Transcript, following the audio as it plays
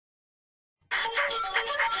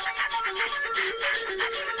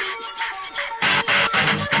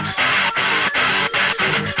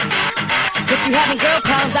you having girl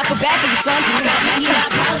problems, I feel bad for you, son. I got 99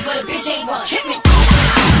 problems, but a bitch ain't one. Hit me.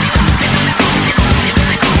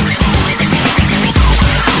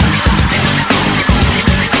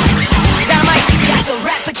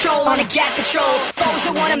 Patrol on a Gap patrol. Foes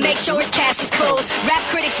who wanna make sure his casket's closed. Rap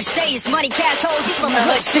critics who say his money cash holes. He's from the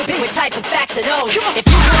hood, stupid. What type of facts are those? If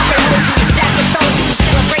you grew up in hoods and you sat for toes, you be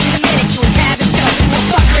celebrating the minute you was having fun. So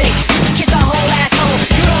fuck critics, kiss our whole asshole.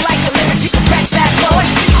 You don't like the lyrics, you can press fast forward.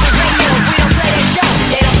 Radio, we don't play their show.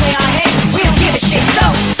 They don't play our hits, we don't give a shit. So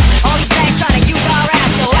all these bags trying to use our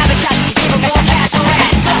ass, so advertising to give them more cash for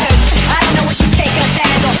ass fuckers. I don't know what you take us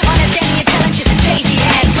as, or understand the intelligence of Jay-Z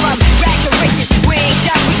has. From rags to riches, we ain't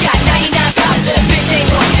done. We got 99 problems, but a bitch ain't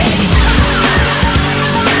one.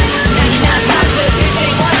 99 problems, but a bitch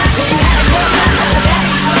ain't one. If you have a girl problem, I got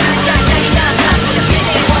you, son. I got 99 problems, but a bitch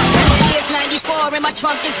ain't one. Year's 94 and my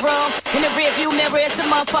trunk is wrong. In the rear view mirror is the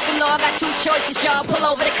motherfucking law. Got two choices, y'all. Pull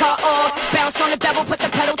over the car or bounce on the bevel, put the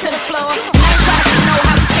pedal to the floor. I ain't trying to know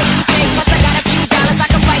how we chase the take. Plus I got a few dollars, I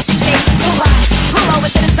can fight the case. So I pull over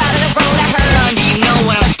to the side of the road. I heard, son, do you know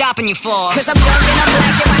what I'm stopping you for? Cause I'm young and I'm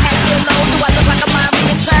black and my hat's still low. Do I look like a mind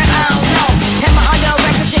reading, sir? I don't know. Am I under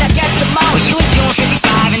arrest or should I guess some more? You was doing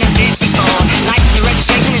 55 and a 54. License and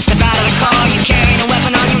registration and step out of the car. You carrying a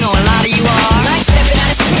weapon on, you know a lot of you are. I ain't stepping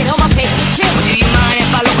out of shit, on my paper to chill. Do you mind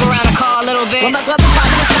if I look around the car a little bit? Well, my glove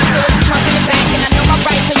compartment is not so with the trunk in the back. And I know my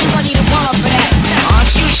rights, so you gon' need a warrant for that.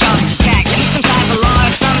 Aren't you sharp as a tack? You some type of law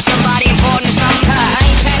or something, somebody important or something? I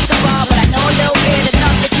ain't past the bar, but I know a little bit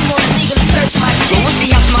enough that you wanna legally search my shit. Well, we'll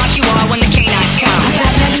see how smart you are when the canines come. I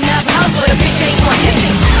got 99 pounds, but a bitch ain't one. Hit me.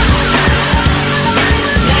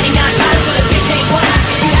 99 pounds, but a bitch ain't one.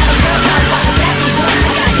 If you have a girl problem, I can back you, son.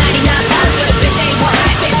 I got 99 pounds, but a bitch ain't one.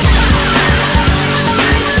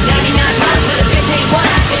 99 pounds, but a bitch ain't one.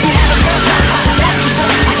 If you have a girl problem, I can back you,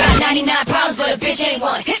 son. I got 99 pounds, but a bitch ain't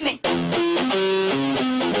one. Hit me.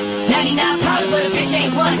 99 pounds, but a bitch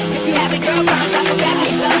ain't one. If you having girl problems, I can back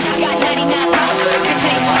you, son. I got 99 pounds, but a bitch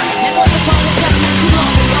ain't one. There was a phone to tell me not too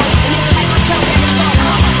long ago. A nigga like myself had a strong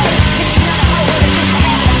arm. This is not a hoe, but it's just a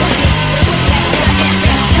habit of pussy. But a pussy had a good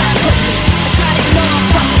answer, trying to push me. I tried to ignore him,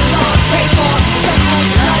 something the Lord pray for him. Some hoes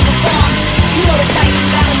just not to perform. You know the type,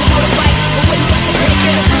 battles and know the fight. But wouldn't bust a pretty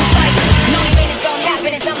good a food fight. The only thing that's gonna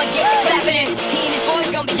happen is I'ma get clapping it. He and his boys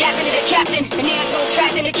gonna be yapping to the captain. And then I go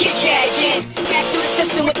trapped in the Kit Kat again. Back through the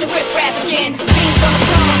system with the riff-raff again. Beans on the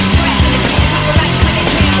floor, scratching again. Paparazzi when they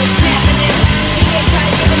cameras snapping them. He ain't trying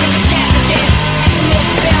to give a nigga shaft again. Acting real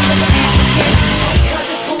bell as an African. All because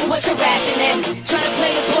this fool was harassing them. Trying to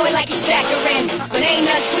play the boy like he's saccharine. But ain't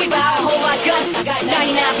nothing sweet, but I hold my gun. I got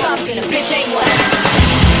 99 problems and a bitch ain't one.